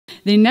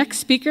The next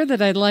speaker that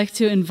I'd like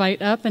to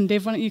invite up, and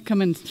Dave, why don't you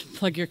come and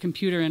plug your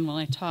computer in while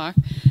I talk,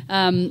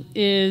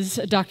 is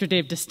Dr.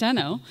 Dave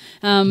DeSteno.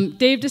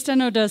 Dave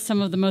DeSteno does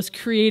some of the most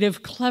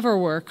creative, clever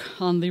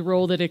work on the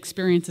role that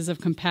experiences of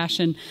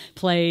compassion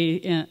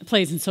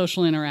plays in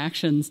social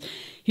interactions.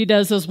 He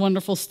does those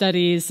wonderful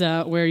studies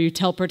where you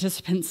tell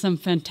participants some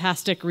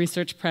fantastic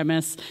research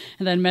premise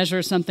and then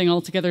measure something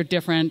altogether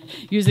different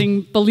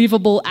using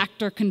believable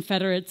actor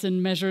confederates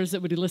and measures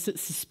that would elicit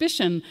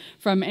suspicion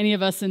from any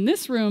of us in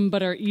this room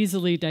but are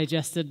easily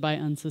digested by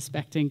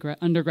unsuspecting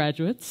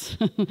undergraduates.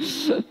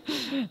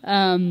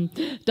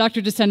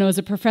 Dr. DeSteno is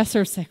a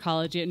professor of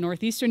psychology at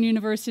Northeastern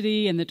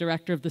University and the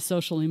director of the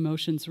Social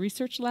Emotions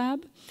Research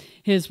Lab.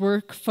 His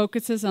work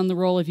focuses on the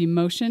role of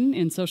emotion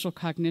in social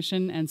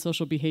cognition and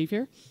social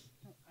behavior.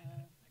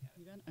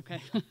 Okay.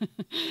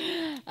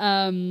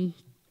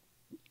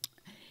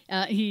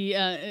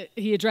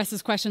 He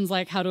addresses questions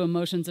like how do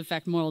emotions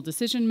affect moral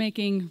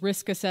decision-making,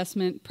 risk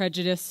assessment,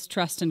 prejudice,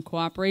 trust and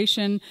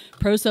cooperation,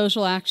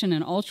 pro-social action,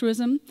 and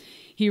altruism.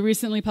 He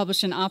recently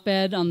published an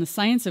op-ed on the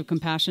science of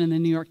compassion in the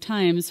New York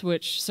Times,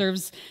 which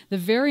serves the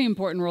very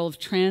important role of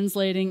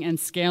translating and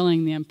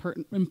scaling the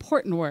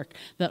important work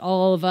that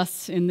all of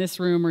us in this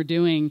room are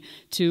doing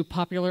to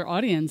popular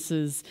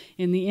audiences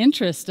in the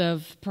interest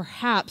of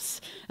perhaps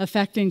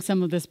affecting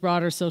some of this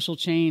broader social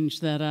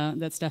change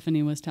that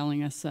Stephanie was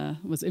telling us,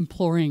 was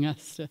imploring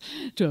us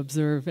to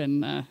observe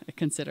and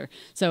consider.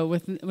 So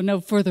with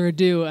no further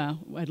ado,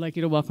 I'd like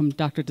you to welcome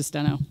Dr.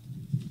 DeSteno.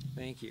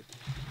 Thank you.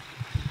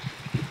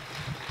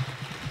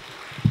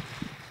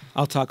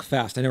 I'll talk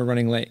fast. I know we're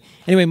running late.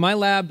 Anyway, my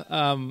lab,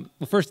 well,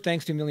 first,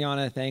 thanks to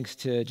Emiliana, thanks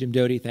to Jim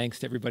Doty, thanks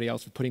to everybody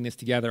else for putting this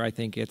together. I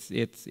think it's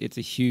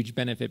a huge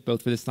benefit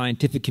both for the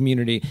scientific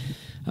community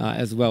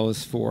as well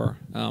as for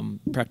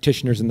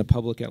practitioners and the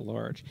public at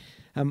large.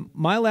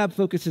 My lab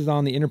focuses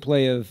on the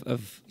interplay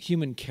of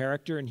human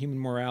character and human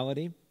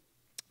morality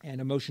and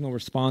emotional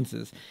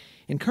responses.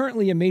 And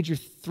currently, a major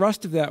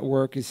thrust of that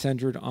work is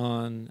centered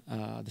on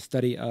the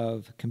study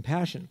of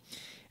compassion.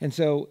 And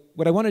so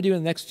what I want to do in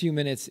the next few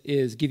minutes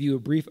is give you a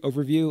brief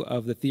overview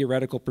of the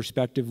theoretical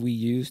perspective we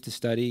use to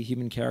study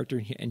human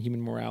character and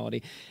human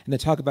morality, and then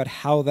talk about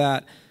how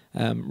that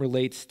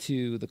relates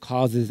to the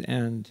causes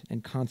and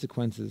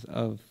consequences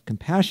of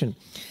compassion.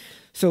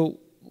 So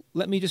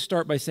let me just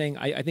start by saying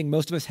I think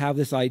most of us have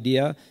this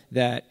idea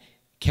that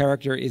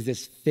character is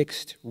this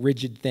fixed,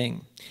 rigid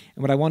thing.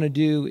 And what I want to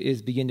do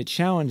is begin to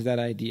challenge that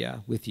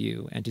idea with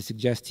you and to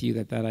suggest to you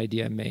that that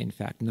idea may in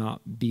fact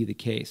not be the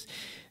case.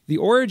 The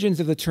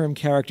origins of the term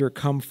character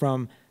come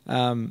from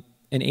an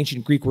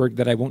ancient Greek word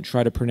that I won't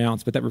try to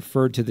pronounce, but that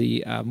referred to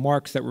the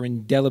marks that were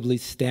indelibly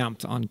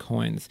stamped on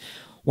coins.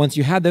 Once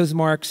you had those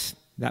marks,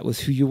 that was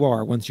who you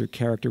are. Once your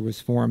character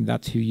was formed,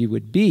 that's who you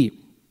would be.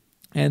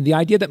 And the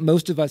idea that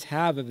most of us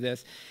have of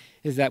this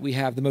is that we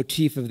have the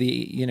motif of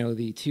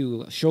the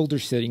two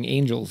shoulder-sitting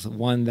angels,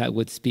 one that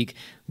would speak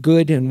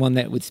good and one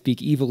that would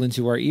speak evil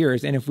into our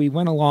ears. And if we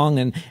went along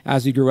and,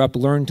 as we grew up,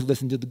 learned to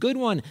listen to the good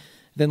one,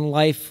 then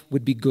life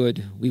would be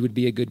good. We would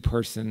be a good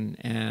person,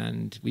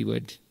 and we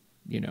would,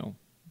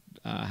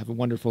 have a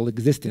wonderful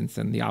existence,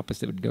 and the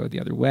opposite would go the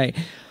other way.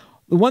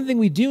 The one thing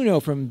we do know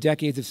from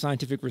decades of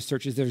scientific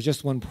research is there's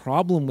just one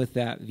problem with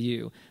that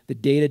view. The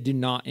data do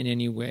not in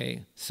any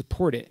way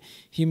support it.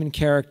 Human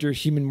character,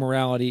 human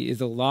morality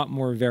is a lot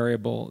more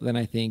variable than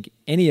I think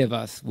any of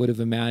us would have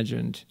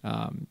imagined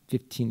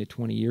 15 to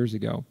 20 years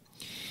ago.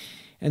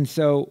 And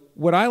so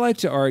what I like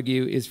to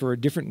argue is for a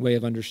different way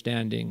of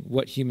understanding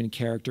what human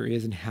character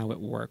is and how it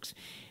works.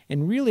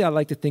 And really I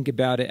like to think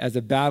about it as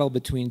a battle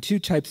between two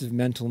types of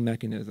mental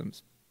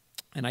mechanisms.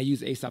 And I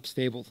use Aesop's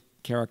fable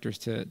characters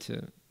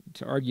to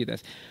argue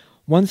this.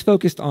 One's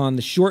focused on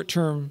the short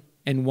term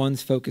and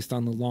one's focused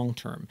on the long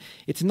term.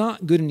 It's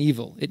not good and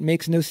evil. It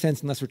makes no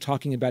sense unless we're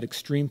talking about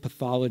extreme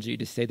pathology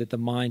to say that the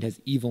mind has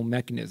evil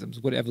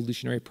mechanisms. What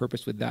evolutionary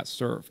purpose would that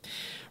serve?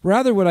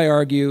 Rather, what I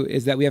argue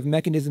is that we have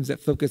mechanisms that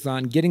focus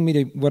on getting me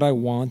to what I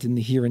want in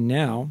the here and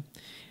now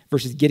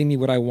versus getting me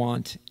what I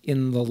want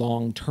in the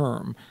long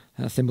term,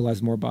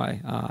 symbolized more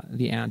by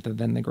the ant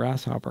than the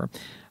grasshopper.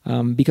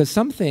 Because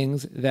some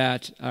things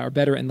that are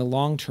better in the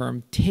long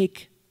term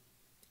take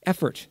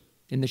effort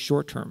in the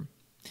short term.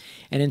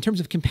 And in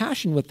terms of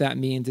compassion, what that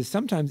means is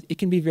sometimes it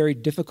can be very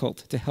difficult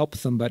to help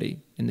somebody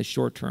in the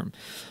short term.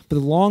 But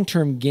the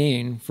long-term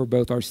gain for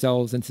both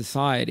ourselves and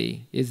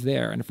society is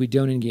there. And if we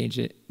don't engage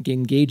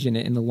in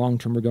it in the long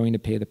term, we're going to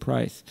pay the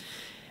price.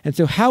 And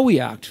so how we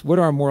act, what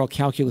our moral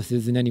calculus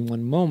is in any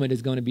one moment,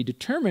 is going to be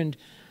determined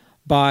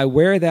by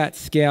where that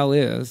scale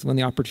is when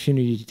the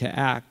opportunity to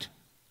act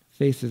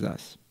faces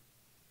us.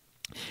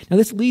 Now,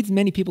 this leads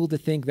many people to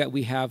think that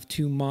we have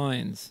two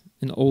minds,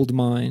 an old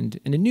mind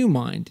and a new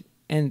mind.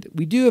 And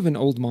we do have an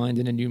old mind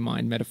and a new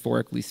mind,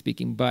 metaphorically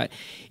speaking, but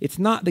it's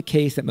not the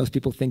case that most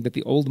people think that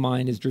the old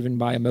mind is driven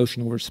by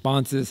emotional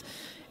responses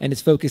and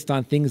is focused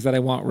on things that I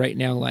want right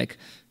now, like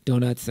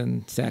donuts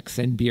and sex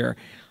and beer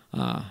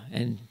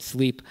and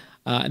sleep.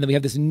 And then we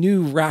have this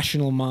new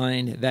rational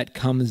mind that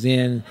comes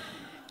in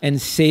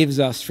and saves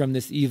us from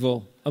this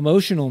evil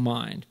emotional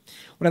mind.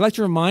 What I'd like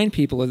to remind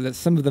people is that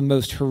some of the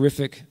most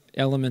horrific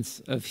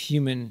elements of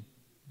human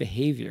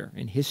behavior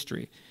in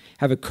history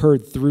have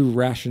occurred through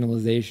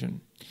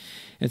rationalization.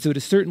 And so it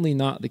is certainly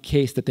not the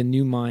case that the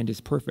new mind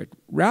is perfect.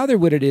 Rather,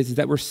 what it is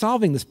that we're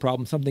solving this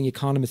problem, something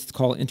economists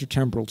call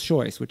intertemporal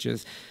choice, which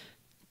is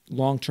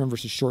long-term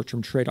versus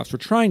short-term trade-offs. We're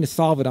trying to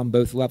solve it on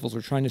both levels.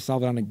 We're trying to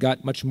solve it on a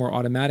gut, much more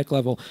automatic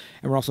level,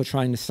 and we're also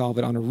trying to solve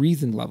it on a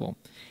reasoned level.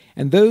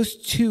 And those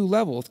two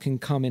levels can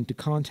come into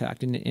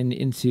contact and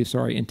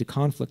into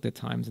conflict at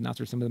times, and that's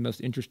where some of the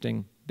most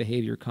interesting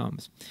behavior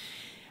comes.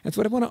 And so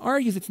what I want to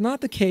argue is it's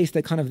not the case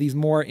that kind of these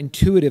more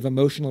intuitive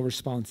emotional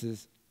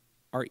responses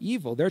are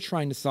evil. They're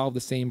trying to solve the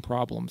same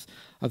problems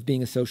of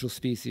being a social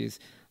species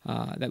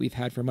that we've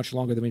had for much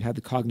longer than we've had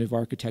the cognitive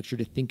architecture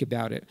to think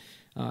about it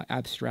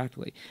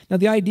abstractly. Now,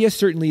 the idea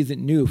certainly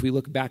isn't new. If we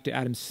look back to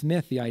Adam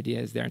Smith, the idea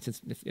is there. And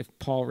since if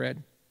Paul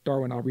read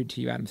Darwin, I'll read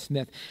to you Adam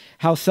Smith.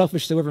 How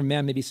selfish soever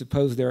man may be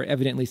supposed, there are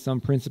evidently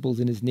some principles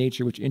in his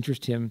nature which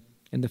interest him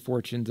in the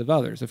fortunes of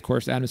others. Of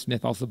course, Adam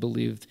Smith also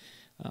believed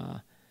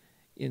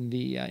in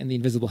the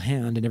invisible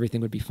hand and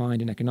everything would be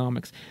fine in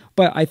economics.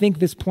 But I think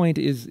this point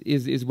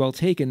is well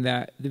taken,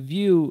 that the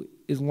view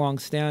is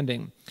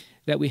long-standing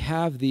that we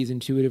have these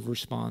intuitive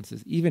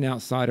responses, even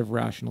outside of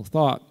rational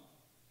thought,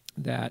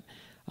 that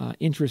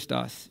interest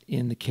us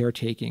in the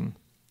caretaking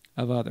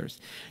of others.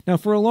 Now,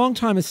 for a long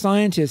time as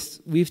scientists,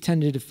 we've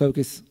tended to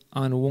focus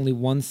on only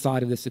one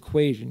side of this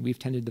equation. We've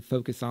tended to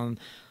focus on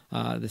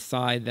the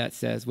side that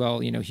says, well,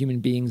 human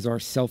beings are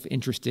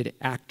self-interested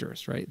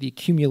actors, right? The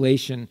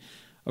accumulation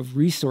of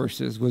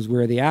resources was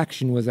where the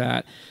action was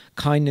at.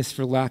 Kindness,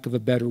 for lack of a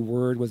better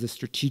word, was a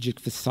strategic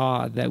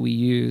facade that we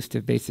used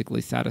to basically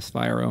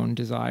satisfy our own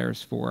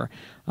desires for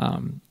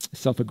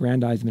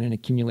self-aggrandizement and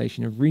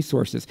accumulation of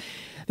resources.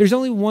 There's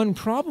only one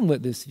problem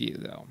with this view,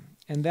 though,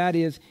 and that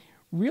is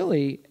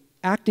really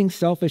acting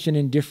selfish and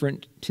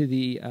indifferent to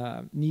the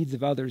needs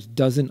of others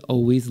doesn't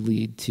always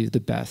lead to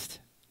the best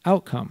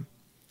outcome.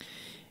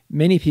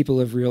 Many people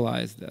have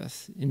realized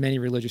this in many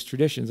religious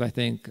traditions. I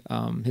think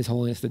His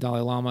Holiness the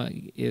Dalai Lama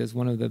is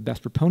one of the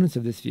best proponents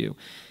of this view.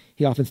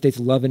 He often states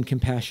love and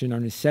compassion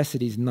are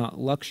necessities, not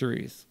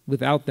luxuries.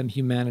 Without them,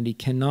 humanity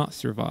cannot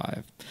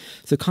survive.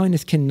 So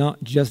kindness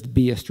cannot just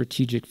be a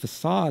strategic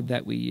facade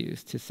that we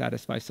use to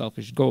satisfy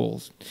selfish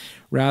goals.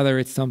 Rather,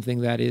 it's something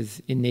that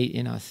is innate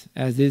in us,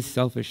 as is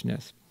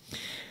selfishness.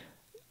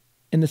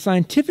 In the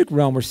scientific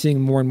realm, we're seeing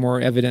more and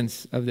more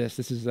evidence of this.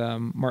 This is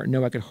Martin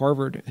Nowak at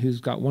Harvard, who's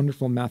got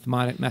wonderful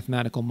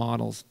mathematical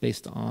models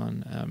based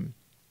on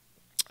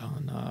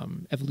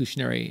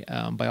evolutionary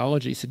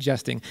biology,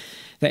 suggesting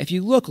that if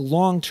you look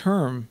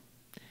long-term,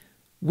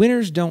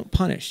 winners don't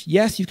punish.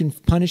 Yes, you can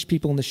punish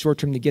people in the short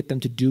term to get them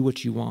to do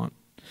what you want.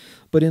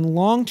 But in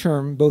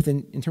long-term, both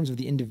in terms of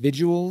the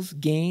individual's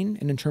gain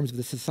and in terms of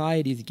the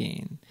society's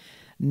gain,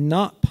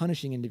 not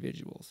punishing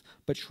individuals,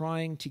 but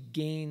trying to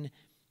gain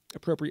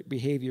appropriate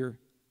behavior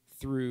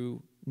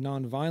through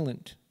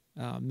nonviolent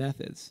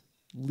methods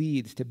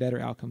leads to better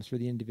outcomes for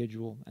the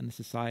individual and the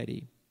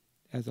society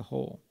as a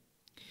whole.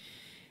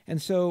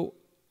 And so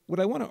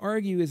what I want to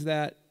argue is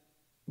that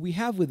we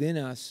have within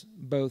us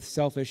both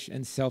selfish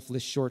and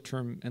selfless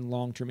short-term and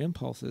long-term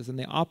impulses, and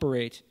they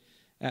operate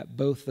at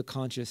both the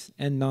conscious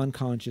and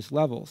non-conscious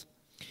levels.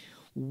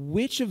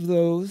 Which of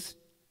those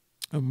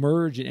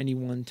emerge at any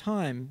one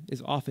time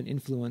is often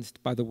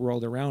influenced by the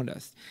world around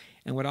us.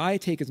 And what I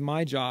take as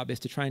my job is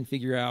to try and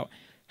figure out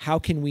how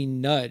can we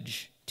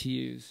nudge, to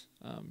use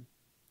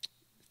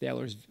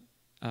Thaler's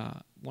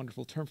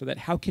wonderful term for that,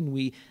 how can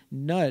we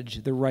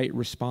nudge the right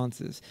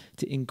responses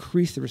to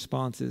increase the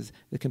responses,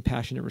 the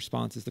compassionate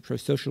responses, the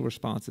pro-social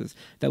responses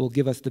that will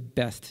give us the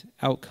best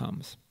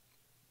outcomes.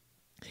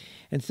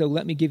 And so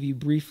let me give you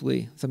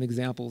briefly some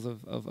examples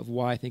of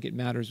why I think it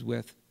matters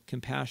with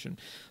compassion.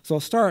 So I'll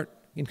start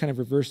in kind of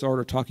reverse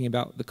order talking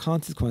about the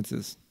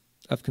consequences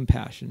of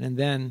compassion, and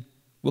then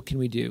what can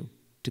we do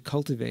to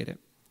cultivate it?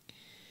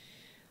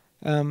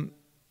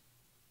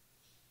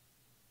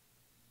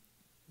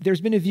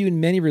 There's been a view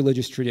in many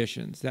religious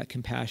traditions that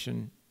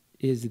compassion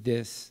is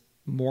this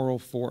moral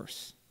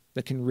force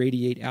that can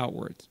radiate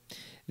outwards,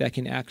 that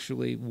can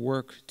actually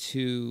work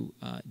to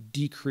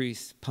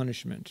decrease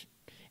punishment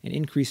and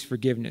increase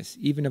forgiveness,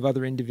 even of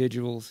other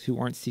individuals who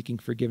aren't seeking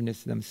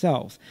forgiveness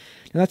themselves.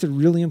 Now, that's a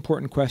really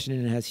important question,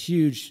 and it has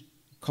huge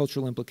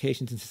cultural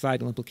implications and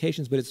societal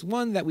implications, but it's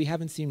one that we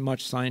haven't seen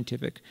much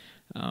scientific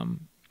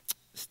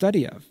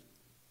study of.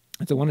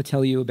 And so I want to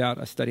tell you about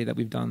a study that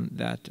we've done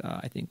that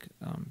I think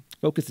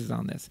focuses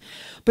on this.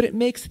 But it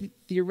makes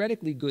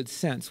theoretically good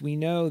sense. We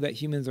know that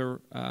humans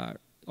are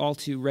all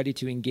too ready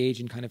to engage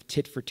in kind of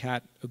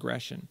tit-for-tat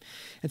aggression.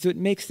 And so it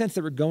makes sense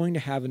that we're going to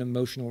have an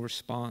emotional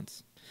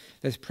response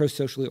that's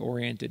pro-socially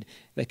oriented,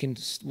 that can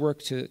work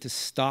to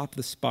stop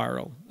the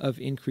spiral of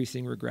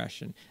increasing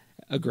aggression,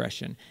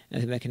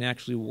 and that can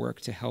actually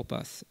work to help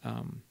us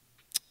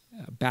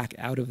back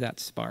out of that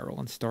spiral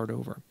and start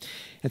over.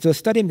 And so a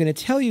study I'm going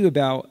to tell you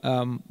about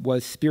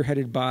was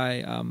spearheaded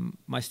by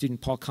my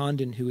student Paul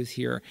Condon, who is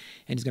here,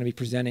 and he's going to be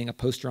presenting a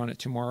poster on it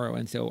tomorrow.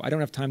 And so I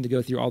don't have time to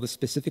go through all the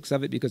specifics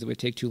of it because it would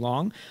take too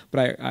long,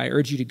 but I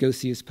urge you to go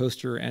see his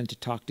poster and to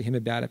talk to him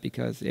about it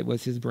because it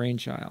was his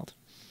brainchild.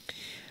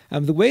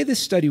 The way this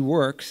study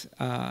works,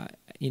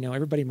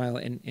 everybody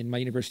in my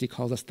university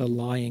calls us the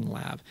lying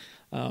lab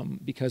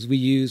because we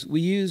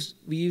use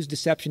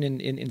deception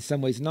in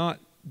some ways, not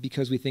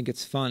because we think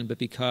it's fun, but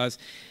because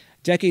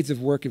decades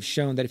of work have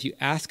shown that if you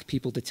ask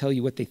people to tell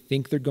you what they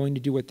think they're going to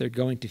do, what they're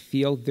going to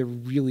feel, they're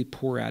really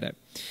poor at it.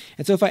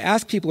 And so if I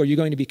ask people, are you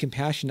going to be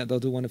compassionate, they'll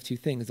do one of two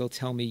things. They'll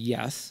tell me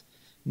yes,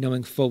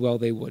 knowing full well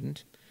they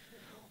wouldn't.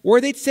 Or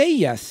they'd say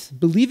yes,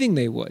 believing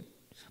they would.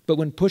 But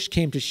when push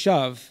came to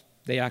shove,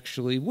 they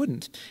actually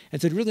wouldn't.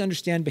 And so to really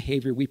understand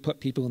behavior, we put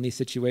people in these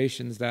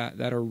situations that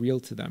are real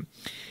to them.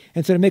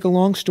 And so to make a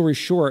long story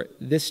short,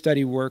 this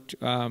study worked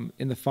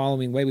in the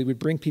following way. We would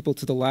bring people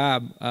to the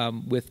lab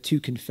with two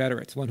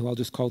confederates, one who I'll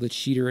just call the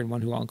cheater and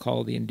one who I'll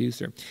call the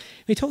inducer.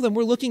 We told them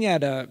we're looking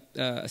at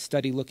a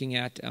study looking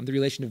at the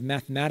relation of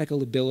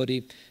mathematical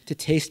ability to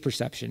taste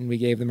perception. And we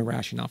gave them a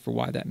rationale for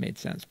why that made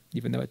sense,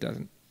 even though it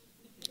doesn't.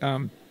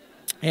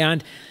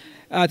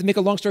 To make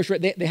a long story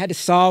short, they had to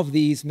solve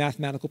these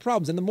mathematical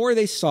problems. And the more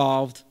they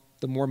solved,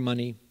 the more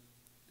money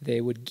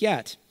they would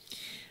get.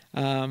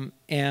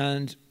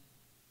 And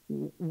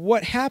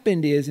what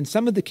happened is, in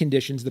some of the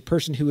conditions, the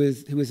person who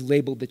is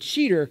labeled the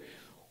cheater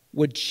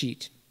would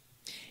cheat.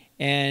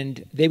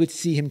 And they would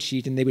see him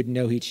cheat, and they would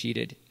know he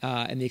cheated.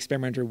 And the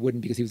experimenter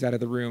wouldn't because he was out of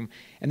the room.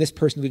 And this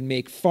person would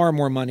make far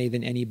more money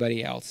than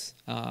anybody else.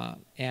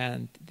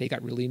 And they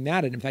got really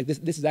mad at him. In fact,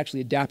 this is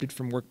actually adapted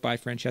from work by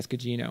Francesca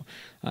Gino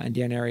and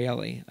Dan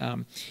Ariely.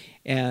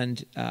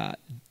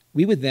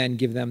 We would then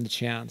give them the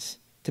chance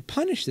to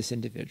punish this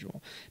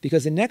individual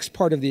because the next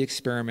part of the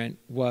experiment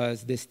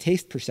was this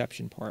taste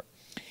perception part.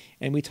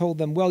 And we told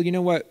them, well, you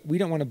know what? We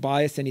don't want to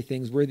bias any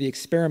things. We're the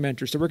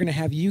experimenters, so we're going to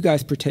have you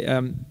guys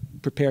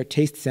prepare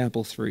taste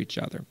samples for each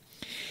other.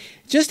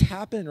 It just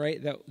happened, right,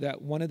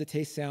 that one of the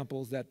taste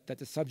samples that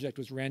the subject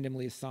was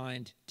randomly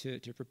assigned to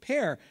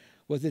prepare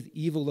was this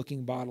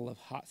evil-looking bottle of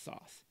hot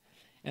sauce.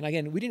 And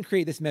again, we didn't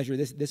create this measure.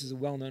 This is a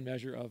well-known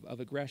measure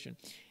of aggression.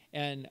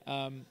 And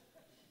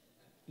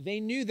they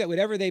knew that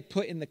whatever they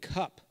put in the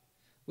cup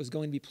was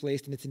going to be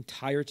placed in its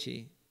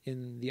entirety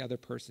in the other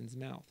person's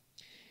mouth.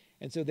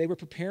 And so they were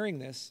preparing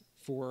this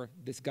for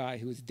this guy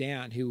who was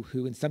Dan, who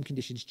in some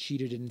conditions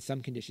cheated and in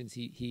some conditions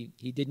he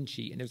didn't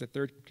cheat. And there's a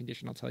third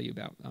condition I'll tell you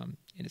about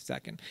in a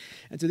second.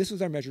 And so this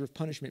was our measure of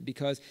punishment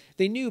because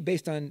they knew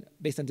based on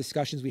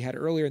discussions we had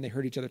earlier, and they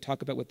heard each other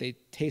talk about what they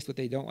taste, what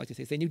they don't like to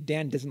taste. They knew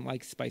Dan doesn't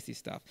like spicy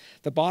stuff.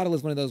 The bottle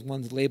is one of those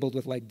ones labeled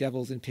with like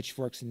devils and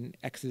pitchforks and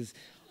X's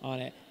on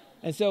it.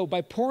 And so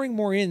by pouring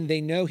more in,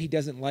 they know he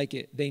doesn't like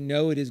it. They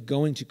know it is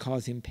going to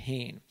cause him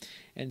pain.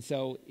 And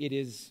so it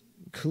is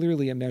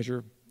clearly a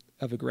measure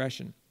of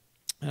aggression.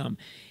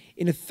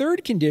 In a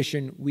third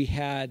condition, we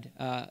had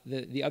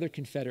the other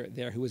confederate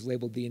there who was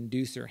labeled the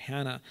inducer,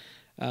 Hannah.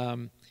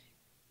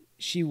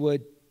 She was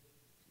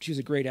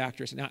a great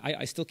actress. Now,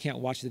 I still can't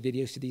watch the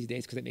videos to these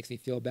days because it makes me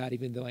feel bad,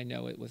 even though I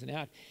know it was an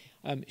act.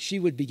 She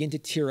would begin to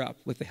tear up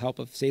with the help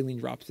of saline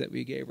drops that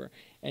we gave her.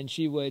 And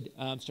she would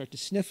start to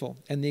sniffle.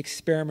 And the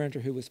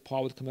experimenter, who was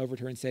Paul, would come over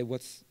to her and say,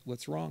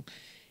 what's wrong?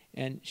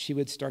 And she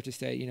would start to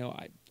say,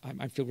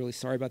 I feel really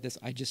sorry about this.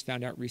 I just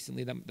found out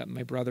recently that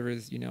my brother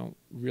is,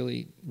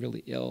 really,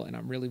 really ill, and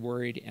I'm really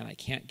worried, and I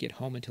can't get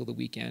home until the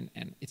weekend,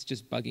 and it's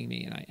just bugging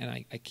me, and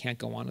I can't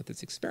go on with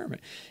this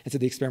experiment. And so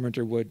the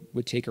experimenter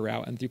would take her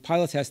out. And through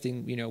pilot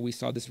testing, we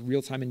saw this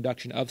real-time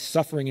induction of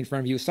suffering in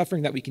front of you,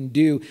 suffering that we can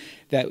do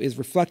that is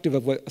reflective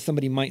of what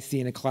somebody might see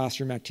in a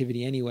classroom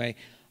activity anyway.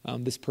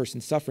 This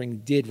person's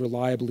suffering did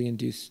reliably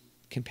induce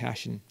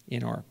compassion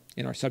in our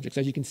subjects.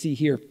 As you can see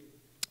here,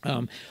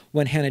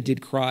 when Hannah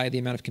did cry, the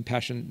amount of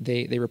compassion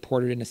they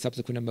reported in a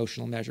subsequent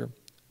emotional measure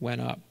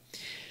went up.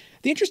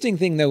 The interesting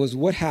thing, though, is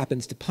what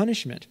happens to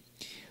punishment.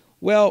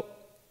 Well,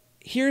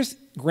 here's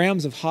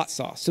grams of hot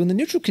sauce. So in the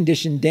neutral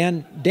condition,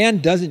 Dan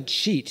doesn't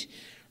cheat,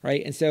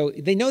 right? And so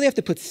they know they have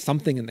to put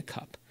something in the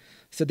cup.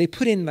 So they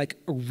put in like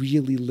a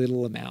really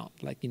little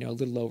amount, like, a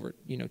little over,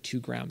 2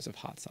 grams of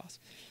hot sauce.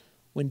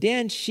 When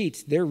Dan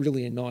cheats, they're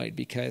really annoyed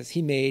because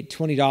he made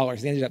 $20.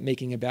 They ended up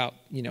making about,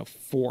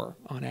 4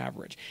 on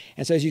average.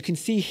 And so as you can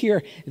see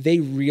here,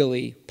 they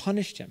really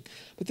punished him.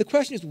 But the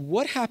question is,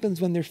 what happens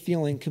when they're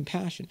feeling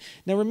compassion?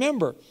 Now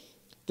remember,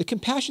 the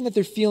compassion that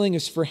they're feeling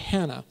is for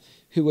Hannah,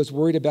 who was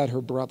worried about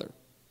her brother.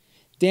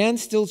 Dan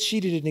still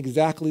cheated in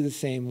exactly the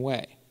same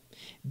way.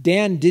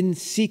 Dan didn't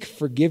seek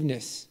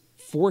forgiveness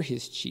for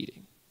his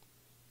cheating.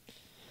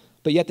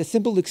 But yet the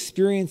simple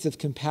experience of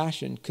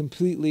compassion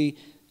completely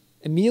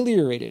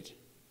ameliorated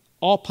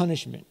all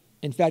punishment.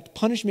 In fact,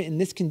 punishment in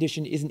this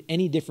condition isn't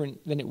any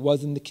different than it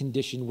was in the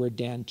condition where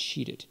Dan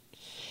cheated.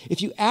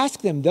 If you ask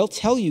them, they'll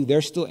tell you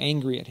they're still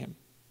angry at him.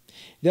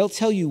 They'll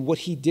tell you what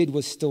he did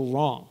was still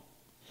wrong,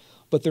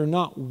 but they're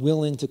not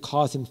willing to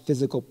cause him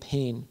physical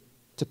pain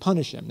to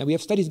punish him. Now, we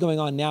have studies going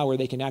on now where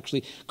they can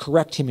actually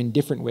correct him in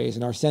different ways,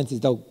 and our sense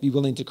is they'll be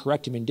willing to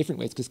correct him in different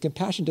ways, because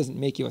compassion doesn't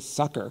make you a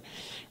sucker,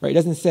 right? It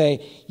doesn't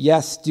say,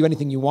 yes, do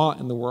anything you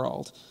want in the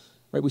world,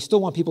 right? We still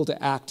want people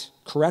to act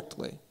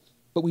correctly,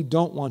 but we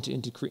don't want to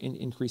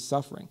increase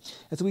suffering.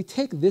 And so we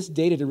take this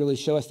data to really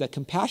show us that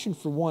compassion,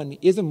 for one,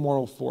 is a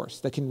moral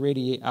force that can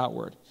radiate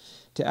outward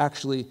to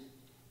actually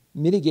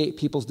mitigate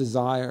people's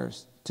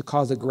desires to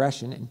cause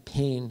aggression and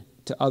pain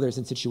to others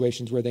in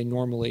situations where they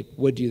normally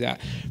would do that.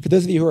 For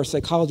those of you who are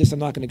psychologists, I'm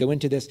not going to go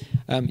into this.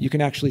 You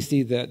can actually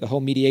see the whole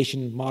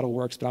mediation model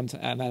works, but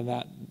I'm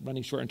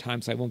running short on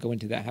time, so I won't go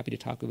into that. Happy to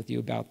talk with you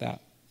about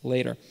that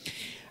later.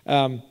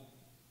 The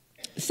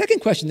second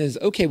question is,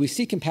 okay, we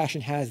see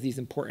compassion has these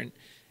important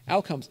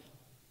outcomes.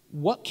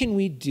 What can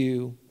we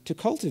do to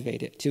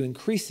cultivate it, to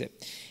increase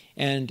it?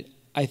 And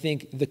I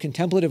think the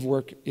contemplative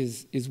work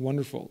is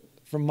wonderful.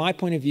 From my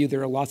point of view,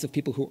 there are lots of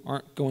people who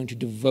aren't going to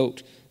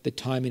devote the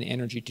time and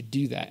energy to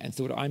do that. And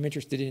so what I'm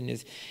interested in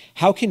is,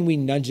 how can we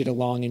nudge it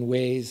along in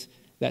ways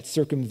that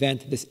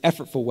circumvent this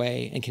effortful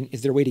way, and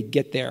is there a way to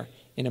get there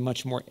in a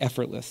much more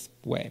effortless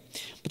way?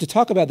 But to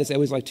talk about this, I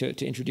always like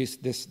to introduce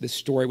this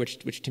story,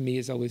 which to me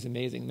is always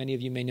amazing. Many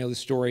of you may know the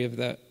story of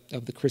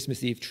the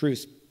Christmas Eve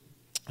truce.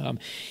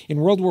 In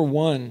World War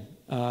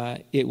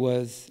I, it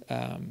was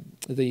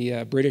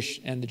the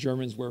British and the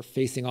Germans were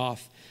facing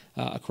off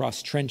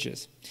across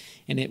trenches,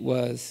 and it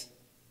was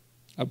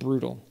a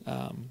brutal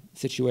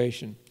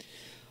situation.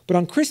 But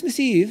on Christmas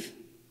Eve,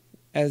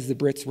 as the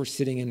Brits were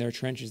sitting in their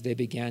trenches, they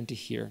began to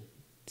hear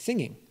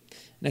singing.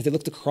 And as they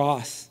looked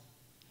across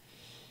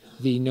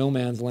the no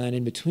man's land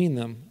in between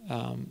them,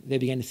 they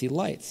began to see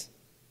lights.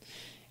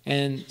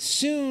 And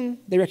soon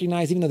they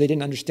recognized, even though they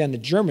didn't understand the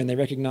German, they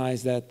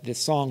recognized that the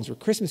songs were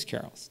Christmas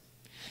carols.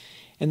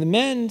 And the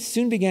men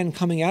soon began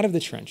coming out of the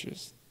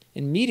trenches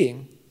and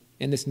meeting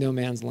in this no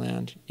man's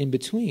land in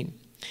between.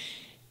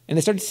 And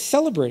they started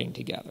celebrating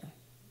together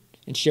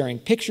and sharing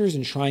pictures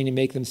and trying to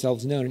make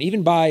themselves known. And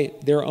even by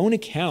their own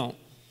account,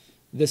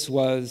 this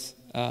was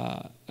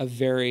a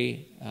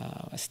very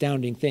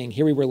astounding thing.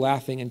 Here we were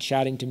laughing and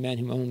chatting to men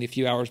whom only a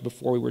few hours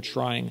before we were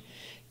trying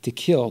to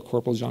kill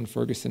Corporal John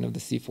Ferguson of the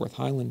Seaforth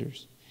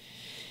Highlanders.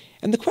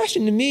 And the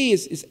question to me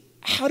is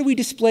how do we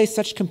display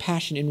such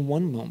compassion in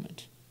one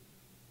moment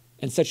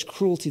and such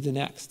cruelty the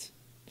next?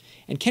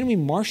 And can we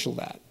marshal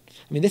that?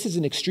 I mean, this is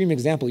an extreme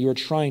example. You are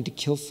trying to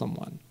kill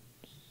someone.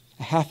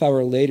 A half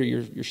hour later,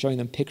 you're showing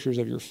them pictures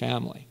of your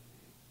family.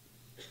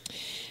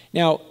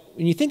 Now,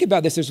 when you think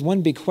about this, there's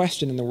one big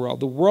question in the world.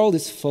 The world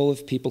is full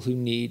of people who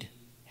need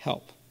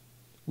help.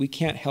 We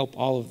can't help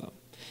all of them.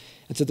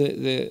 And so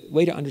the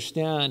way to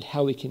understand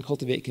how we can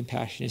cultivate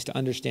compassion is to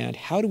understand,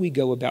 how do we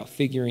go about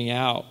figuring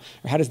out,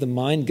 or how does the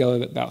mind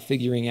go about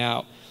figuring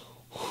out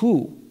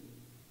who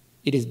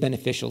it is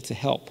beneficial to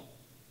help,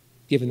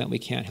 given that we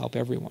can't help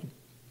everyone.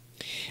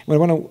 What I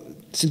want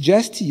to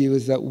suggest to you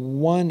is that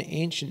one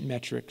ancient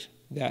metric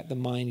that the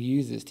mind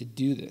uses to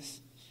do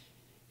this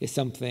is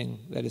something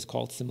that is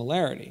called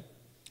similarity.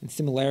 And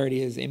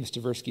similarity, as Amos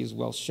Tversky has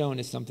well shown,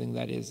 is something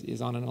that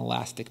is on an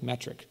elastic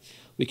metric.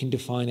 We can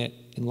define it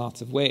in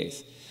lots of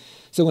ways.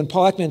 So when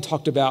Paul Ekman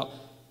talked about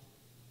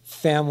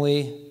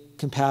family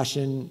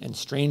compassion and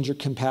stranger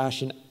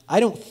compassion, I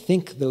don't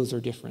think those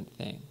are different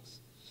things.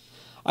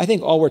 I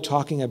think all we're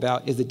talking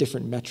about is a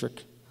different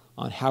metric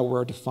on how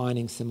we're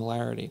defining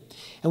similarity.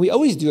 And we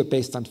always do it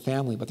based on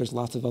family, but there's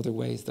lots of other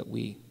ways that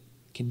we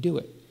can do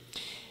it.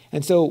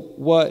 And so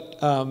what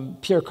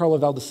Pier Carlo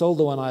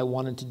Valdesoldo and I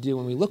wanted to do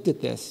when we looked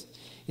at this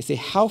is say,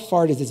 how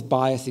far does this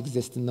bias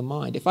exist in the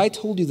mind? If I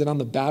told you that on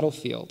the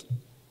battlefield,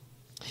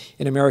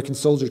 an American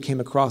soldier came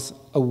across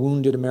a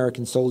wounded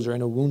American soldier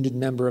and a wounded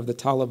member of the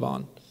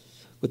Taliban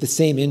with the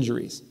same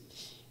injuries,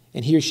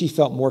 and he or she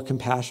felt more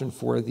compassion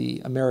for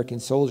the American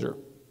soldier,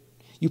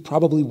 you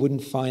probably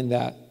wouldn't find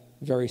that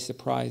very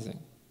surprising.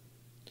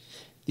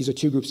 These are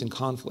two groups in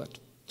conflict.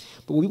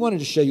 But what we wanted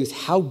to show you is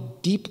how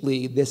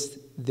deeply this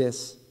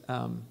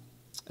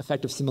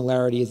effect of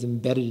similarity is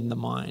embedded in the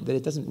mind, that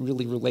it doesn't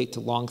really relate to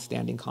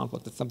long-standing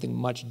conflict. It's something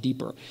much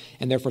deeper,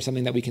 and therefore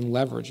something that we can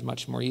leverage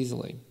much more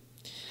easily.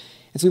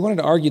 And so we wanted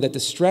to argue that the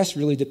stress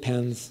really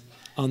depends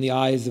on the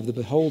eyes of the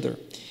beholder.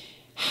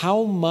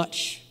 How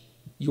much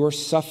your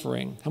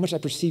suffering, how much I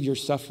perceive your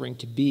suffering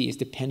to be, is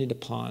dependent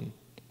upon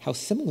how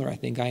similar I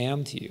think I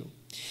am to you.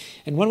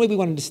 And one way we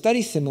wanted to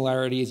study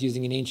similarity is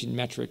using an ancient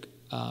metric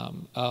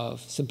of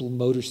simple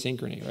motor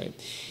synchrony, right?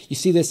 You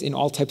see this in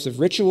all types of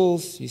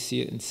rituals. You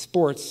see it in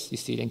sports. You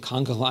see it in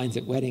conga lines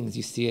at weddings.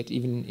 You see it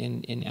even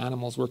in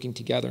animals working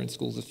together in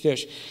schools of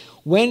fish.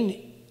 When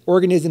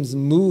organisms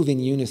move in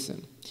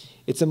unison,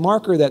 it's a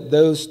marker that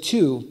those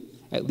two,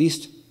 at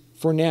least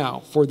for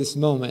now, for this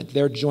moment,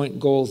 their joint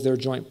goals, their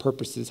joint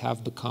purposes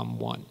have become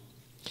one.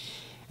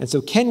 And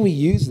so can we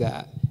use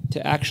that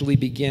to actually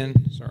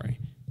begin, sorry,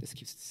 this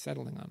keeps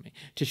settling on me,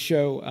 to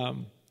show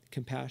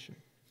compassion?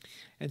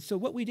 And so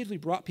what we did, we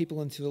brought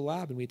people into the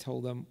lab and we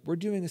told them, we're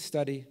doing a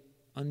study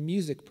on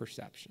music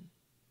perception.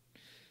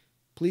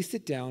 Please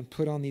sit down,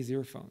 put on these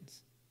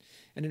earphones.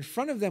 And in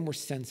front of them were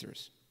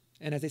sensors.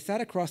 And as they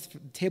sat across the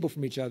table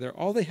from each other,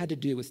 all they had to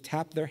do was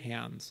tap their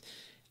hands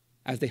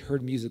as they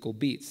heard musical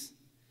beats.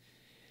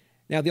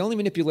 Now, the only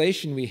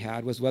manipulation we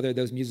had was whether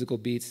those musical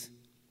beats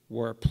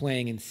were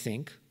playing in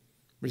sync,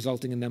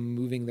 resulting in them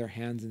moving their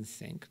hands in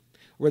sync,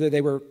 or whether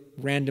they were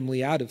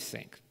randomly out of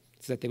sync,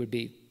 so that they would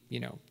be,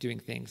 doing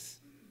things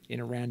in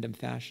a random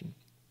fashion.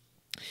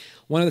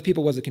 One of the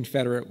people was a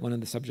Confederate. One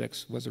of the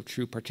subjects was a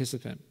true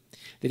participant.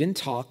 They didn't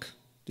talk.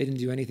 They didn't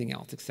do anything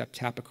else except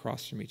tap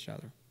across from each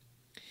other.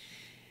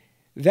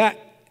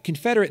 That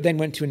Confederate then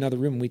went to another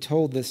room, and we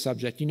told this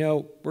subject,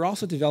 we're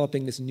also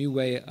developing this new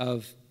way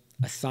of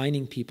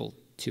assigning people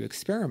to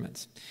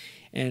experiments.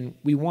 And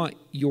we want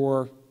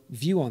your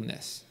view on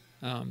this,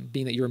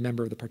 being that you're a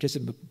member of the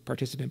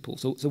participant pool.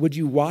 So would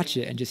you watch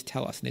it and just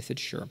tell us? And they said,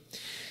 sure.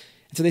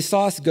 And so they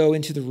saw us go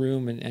into the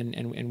room,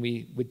 and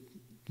we would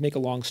make a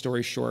long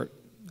story short,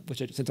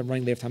 since I'm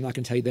running late for time, I'm not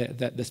going to tell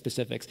you the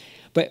specifics.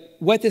 But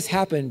what this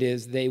happened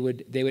is they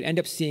would end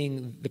up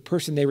seeing the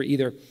person they were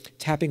either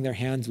tapping their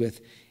hands with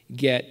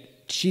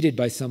get cheated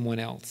by someone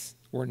else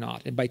or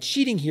not. And by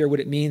cheating here, what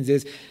it means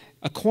is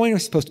a coin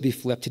was supposed to be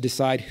flipped to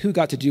decide who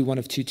got to do one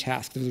of two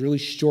tasks. There was a really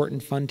short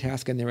and fun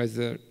task, and there was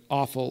an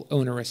awful,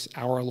 onerous,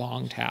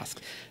 hour-long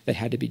task that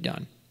had to be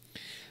done.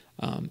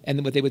 And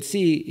then what they would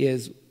see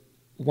is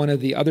one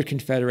of the other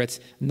Confederates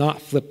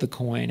not flip the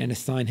coin and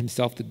assign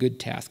himself the good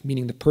task,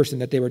 meaning the person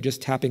that they were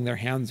just tapping their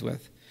hands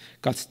with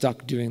got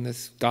stuck doing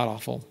this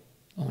god-awful,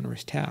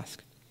 onerous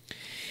task.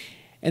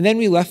 And then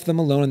we left them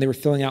alone, and they were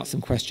filling out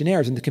some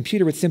questionnaires, and the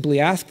computer would simply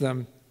ask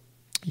them,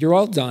 you're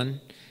all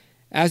done.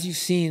 As you've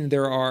seen,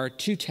 there are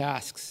two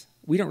tasks.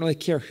 We don't really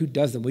care who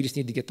does them. We just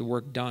need to get the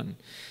work done.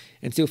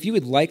 And so if you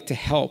would like to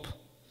help,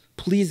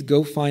 please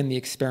go find the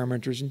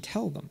experimenters and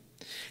tell them.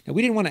 Now,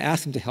 we didn't want to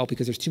ask them to help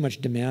because there's too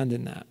much demand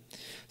in that.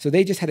 So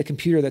they just had a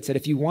computer that said,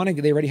 if you want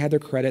to, they already had their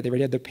credit, they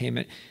already had their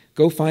payment,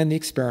 go find the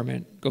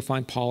experiment, go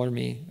find Carlo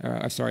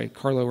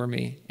or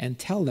me, and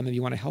tell them if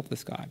you want to help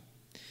this guy.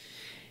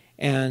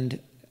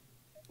 And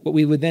what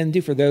we would then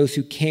do for those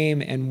who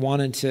came and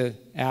wanted to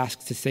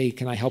ask to say,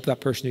 can I help that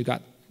person who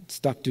got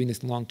stuck doing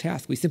this long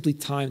task, we simply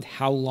timed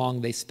how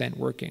long they spent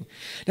working.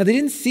 Now, they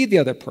didn't see the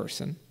other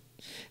person.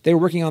 They were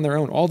working on their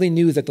own. All they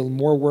knew is that the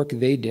more work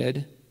they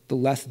did, the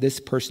less this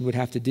person would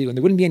have to do. And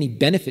there wouldn't be any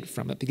benefit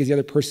from it because the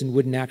other person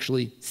wouldn't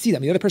actually see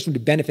them. The other person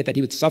would benefit that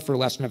he would suffer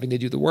less from having to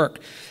do the work,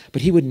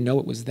 but he wouldn't know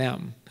it was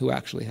them who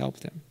actually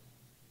helped him.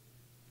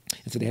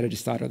 And so they had to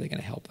decide, are they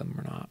going to help them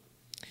or not?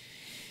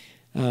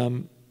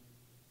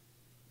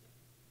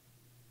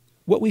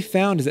 What we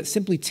found is that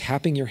simply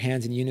tapping your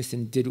hands in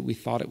unison did what we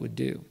thought it would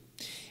do.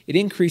 It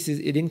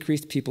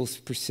increased people's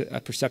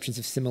perceptions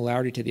of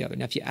similarity to the other.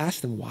 Now, if you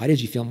ask them, why did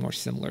you feel more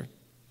similar?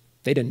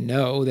 They didn't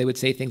know. They would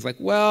say things like,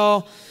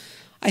 well,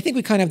 I think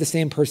we kind of have the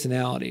same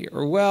personality,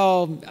 or,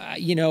 well,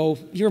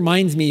 he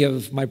reminds me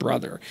of my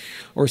brother,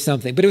 or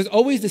something. But it was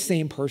always the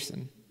same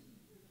person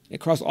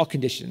across all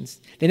conditions.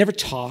 They never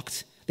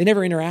talked. They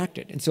never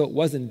interacted. And so it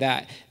wasn't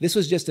that. This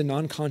was just a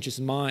non-conscious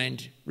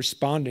mind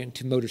responding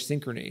to motor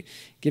synchrony,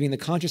 giving the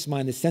conscious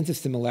mind the sense of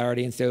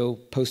similarity. And so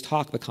post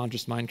hoc, the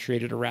conscious mind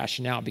created a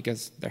rationale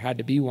because there had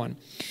to be one.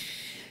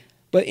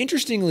 But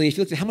interestingly, if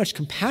you look at how much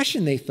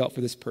compassion they felt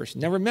for this person,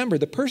 now remember,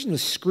 the person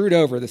was screwed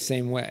over the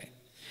same way.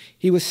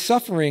 He was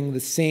suffering the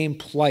same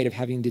plight of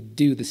having to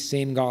do the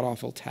same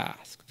god-awful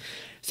task.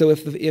 So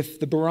if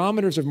the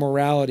barometers of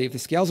morality, if the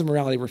scales of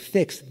morality were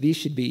fixed, these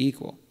should be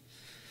equal.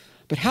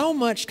 But how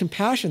much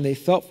compassion they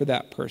felt for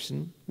that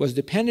person was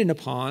dependent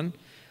upon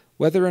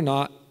whether or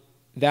not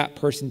that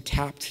person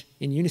tapped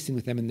in unison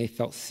with them and they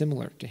felt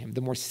similar to him. The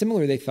more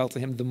similar they felt to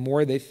him, the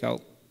more they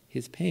felt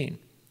his pain.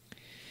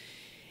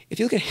 If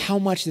you look at how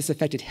much this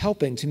affected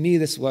helping, to me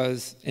this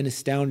was an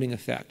astounding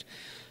effect.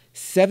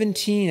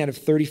 17 out of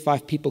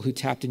 35 people who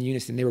tapped in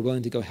unison, they were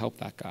willing to go help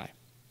that guy.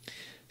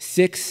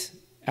 6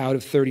 out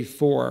of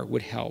 34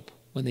 would help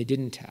when they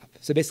didn't tap.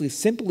 So basically,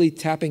 simply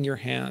tapping your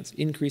hands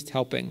increased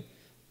helping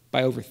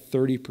by over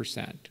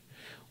 30%,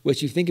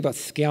 which you think about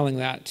scaling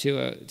that to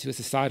a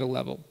societal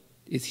level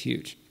is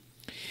huge.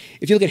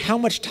 If you look at how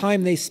much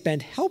time they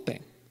spent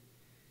helping,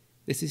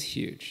 this is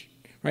huge.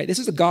 Right? This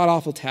is a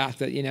god-awful task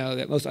that,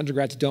 that most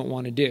undergrads don't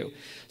want to do.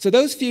 So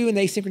those few in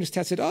the asynchronous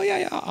test said, oh,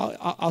 yeah,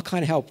 I'll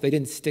kind of help. They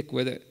didn't stick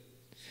with it.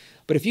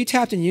 But if you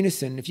tapped in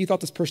unison, if you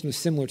thought this person was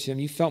similar to him,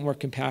 you felt more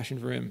compassion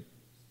for him,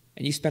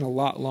 and you spent a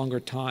lot longer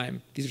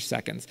time. These are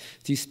seconds.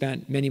 So you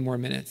spent many more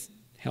minutes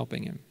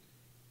helping him.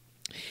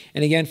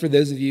 And again, for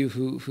those of you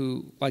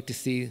who like to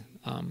see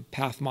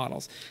path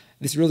models,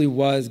 this really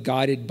was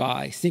guided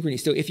by synchrony.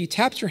 So if you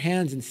tapped your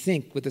hands in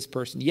sync with this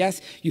person, yes,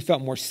 you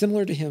felt more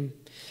similar to him,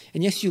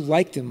 and yes, you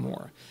liked him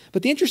more.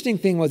 But the interesting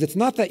thing was, it's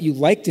not that you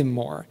liked him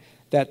more,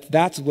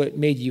 that's what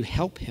made you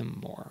help him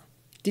more.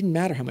 It didn't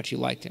matter how much you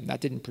liked him. That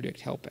didn't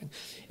predict helping.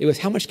 It was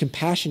how much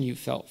compassion you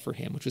felt for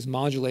him, which was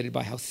modulated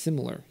by how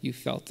similar you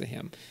felt to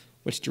him,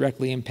 which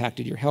directly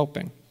impacted your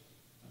helping.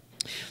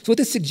 So what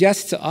this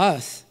suggests to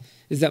us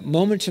is that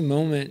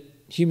moment-to-moment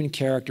human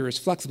character is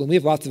flexible. And we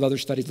have lots of other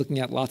studies looking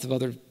at lots of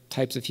other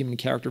types of human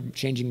character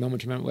changing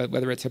moment to moment,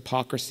 whether it's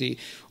hypocrisy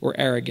or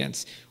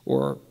arrogance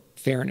or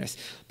fairness.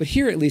 But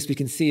here at least we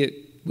can see it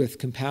with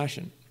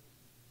compassion.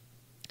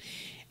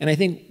 And I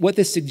think what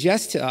this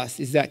suggests to us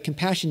is that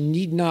compassion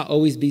need not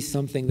always be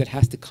something that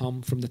has to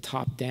come from the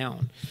top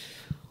down.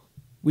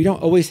 We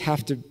don't always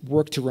have to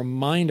work to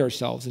remind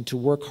ourselves and to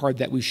work hard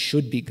that we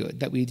should be good,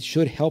 that we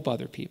should help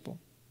other people.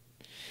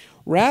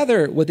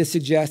 Rather, what this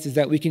suggests is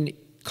that we can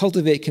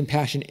cultivate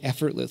compassion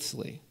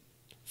effortlessly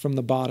from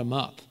the bottom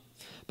up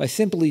by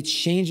simply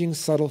changing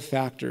subtle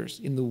factors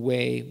in the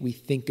way we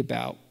think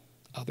about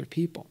other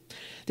people.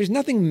 There's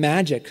nothing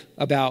magic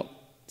about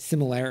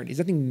similarities,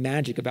 nothing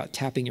magic about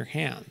tapping your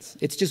hands.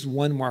 It's just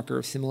one marker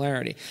of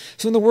similarity.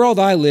 So in the world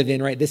I live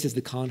in, right, this is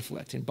the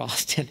conflict in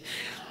Boston.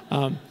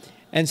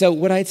 And so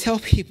what I tell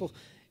people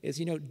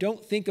is,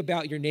 don't think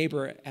about your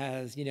neighbor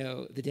as,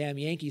 the damn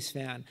Yankees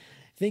fan.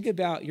 Think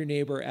about your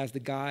neighbor as the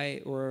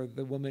guy or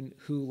the woman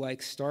who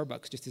likes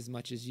Starbucks just as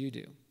much as you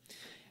do.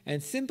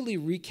 And simply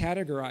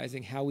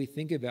recategorizing how we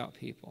think about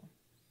people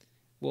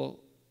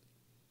will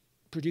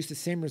produce the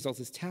same results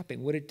as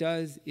tapping. What it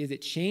does is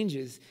it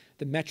changes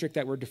the metric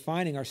that we're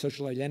defining our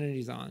social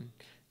identities on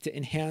to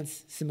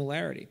enhance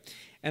similarity.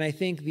 And I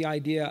think the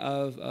idea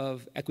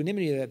of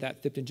equanimity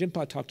that Thipton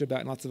Jinpa talked about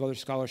and lots of other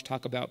scholars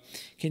talk about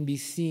can be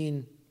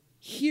seen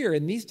here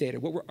in these data.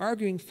 What we're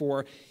arguing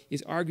for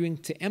is arguing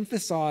to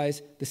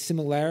emphasize the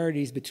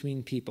similarities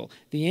between people.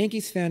 The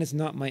Yankees fan is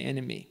not my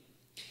enemy.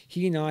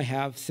 He and I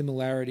have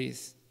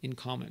similarities in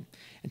common.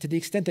 And to the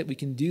extent that we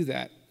can do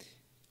that,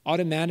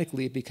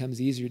 automatically it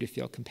becomes easier to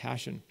feel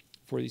compassion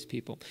for these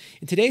people.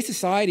 In today's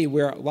society,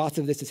 where lots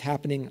of this is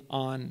happening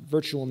on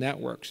virtual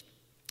networks,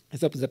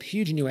 this opens up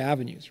huge new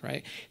avenues,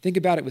 right? Think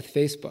about it with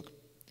Facebook.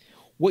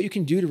 What you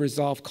can do to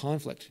resolve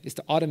conflict is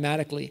to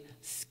automatically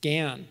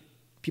scan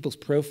people's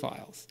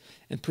profiles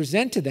and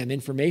present to them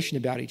information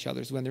about each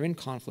other when they're in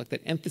conflict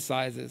that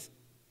emphasizes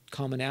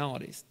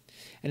commonalities.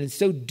 And in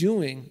so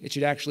doing, it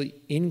should actually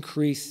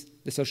increase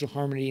the social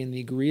harmony and the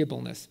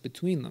agreeableness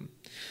between them.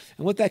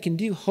 And what that can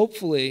do,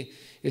 hopefully,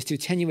 is to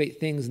attenuate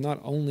things not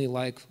only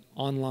like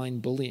online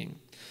bullying,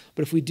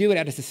 but if we do it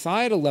at a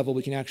societal level,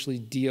 we can actually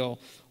deal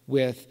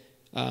with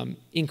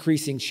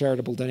increasing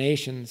charitable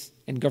donations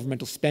and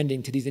governmental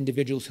spending to these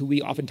individuals who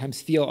we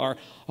oftentimes feel are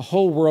a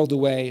whole world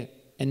away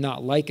and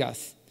not like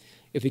us.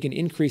 If we can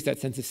increase that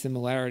sense of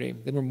similarity,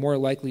 then we're more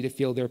likely to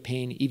feel their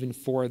pain even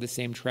for the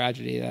same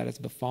tragedy that has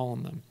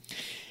befallen them.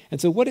 And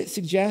so what it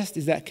suggests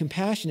is that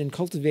compassion and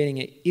cultivating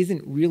it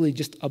isn't really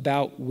just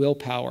about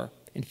willpower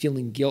and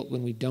feeling guilt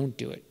when we don't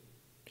do it.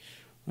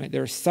 Right?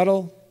 There are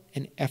subtle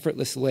and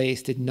effortless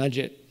ways to nudge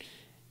it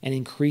and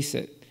increase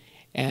it.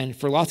 And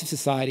for lots of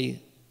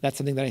society, that's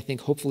something that I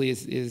think hopefully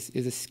is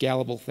a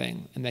scalable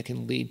thing and that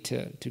can lead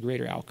to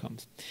greater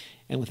outcomes.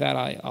 And with that,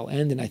 I'll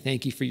end, and I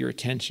thank you for your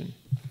attention.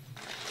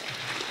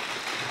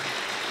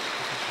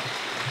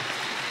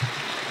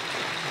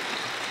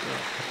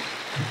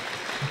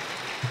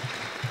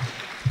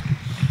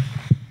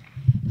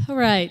 All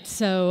right,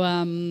 so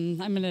I'm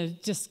going to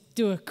just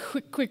do a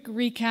quick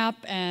recap,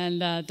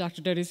 and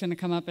Dr. Doty's going to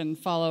come up and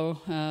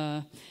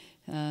follow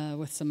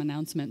with some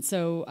announcements.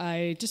 So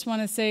I just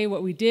want to say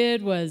what we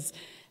did was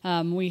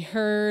we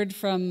heard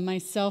from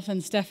myself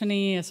and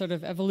Stephanie a sort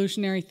of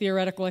evolutionary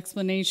theoretical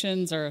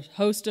explanations, or a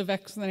host of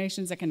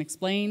explanations that can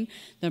explain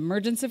the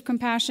emergence of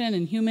compassion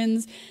in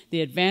humans,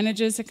 the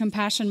advantages that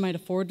compassion might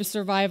afford to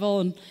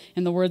survival. And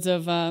in the words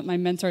of my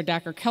mentor,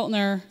 Dacher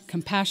Keltner,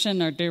 compassion,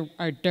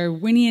 our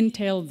Darwinian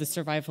tale of the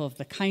survival of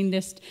the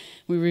kindest.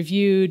 We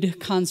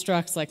reviewed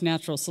constructs like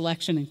natural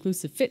selection,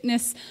 inclusive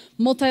fitness,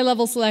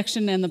 multi-level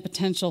selection, and the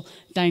potential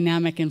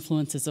dynamic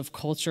influences of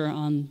culture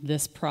on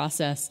this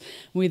process.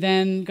 We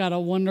then got a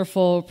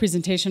wonderful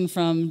presentation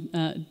from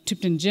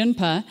Thipton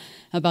Jinpa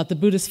about the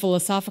Buddhist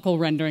philosophical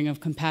rendering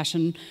of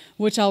compassion,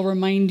 which I'll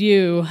remind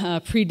you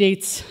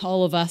predates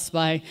all of us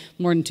by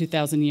more than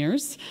 2,000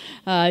 years.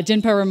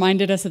 Jinpa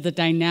reminded us of the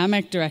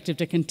dynamic directive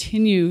to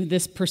continue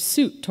this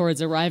pursuit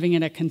towards arriving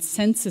at a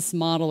consensus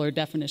model or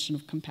definition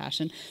of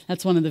compassion.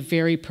 That's one of the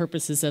very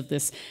purposes of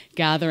this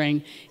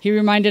gathering. He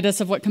reminded us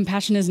of what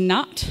compassion is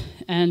not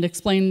and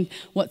explained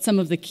what some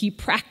of the key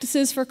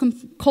practices for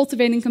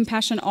cultivating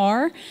compassion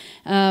are,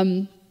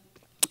 and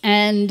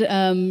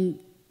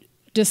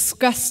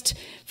discussed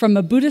from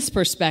a Buddhist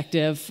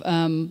perspective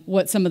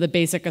what some of the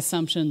basic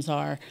assumptions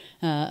are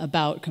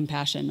about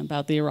compassion,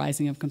 about the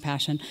arising of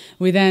compassion.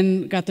 We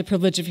then got the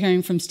privilege of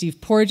hearing from Steve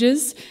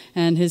Porges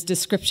and his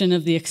description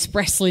of the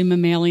expressly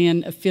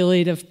mammalian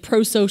affiliative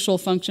prosocial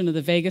function of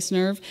the vagus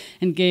nerve,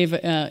 and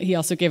he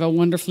also gave a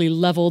wonderfully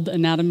leveled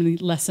anatomy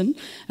lesson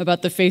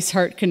about the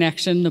face-heart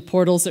connection, the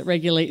portals that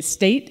regulate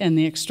state, and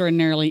the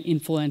extraordinarily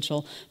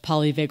influential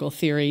polyvagal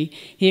theory.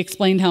 He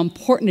explained how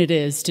important it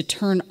is to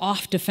turn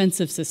off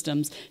defensive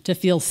systems to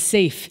feel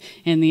safe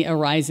in the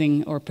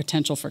arising or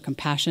potential for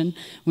compassion.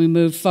 We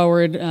moved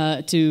forward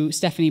to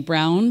Stephanie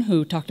Brown,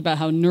 who talked about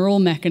how neural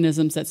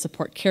mechanisms that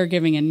support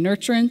caregiving and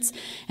nurturance,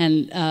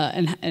 and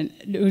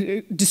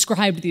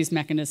described these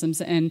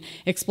mechanisms and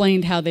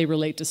explained how they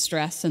relate to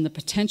stress and the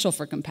potential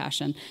for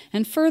compassion,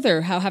 and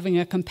further how having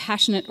a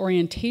compassionate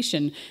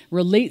orientation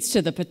relates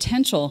to the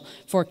potential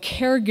for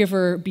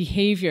caregiver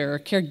behavior, or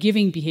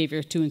caregiving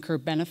behavior, to incur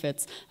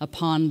benefits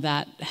upon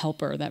that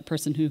helper, that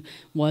person who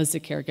was a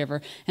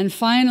caregiver. And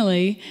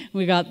finally,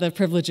 we got the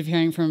privilege of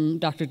hearing from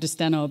Dr.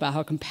 DeSteno about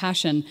how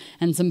compassion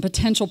and some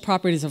potential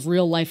properties of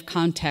real-life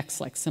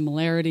contexts like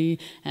similarity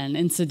and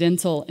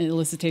incidental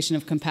elicitation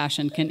of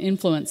compassion can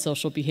influence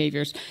social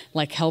behaviors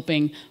like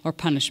helping or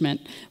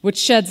punishment, which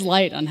sheds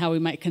light on how we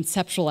might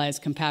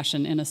conceptualize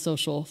compassion in a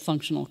social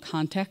functional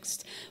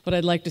context. What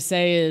I'd like to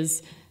say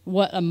is,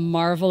 what a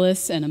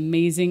marvelous and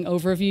amazing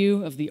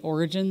overview of the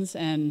origins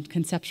and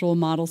conceptual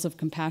models of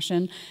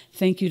compassion.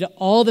 Thank you to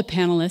all the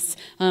panelists.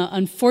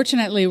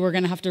 Unfortunately, we're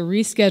going to have to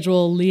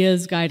reschedule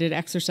Leah's guided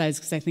exercise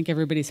because I think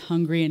everybody's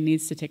hungry and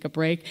needs to take a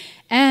break.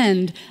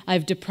 And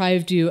I've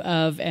deprived you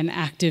of an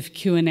active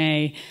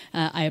Q&A.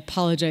 I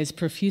apologize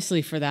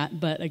profusely for that.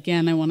 But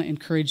again, I want to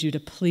encourage you to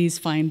please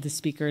find the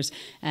speakers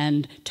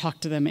and talk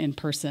to them in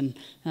person.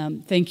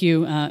 Thank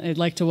you. I'd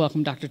like to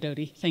welcome Dr.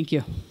 Doty. Thank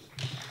you.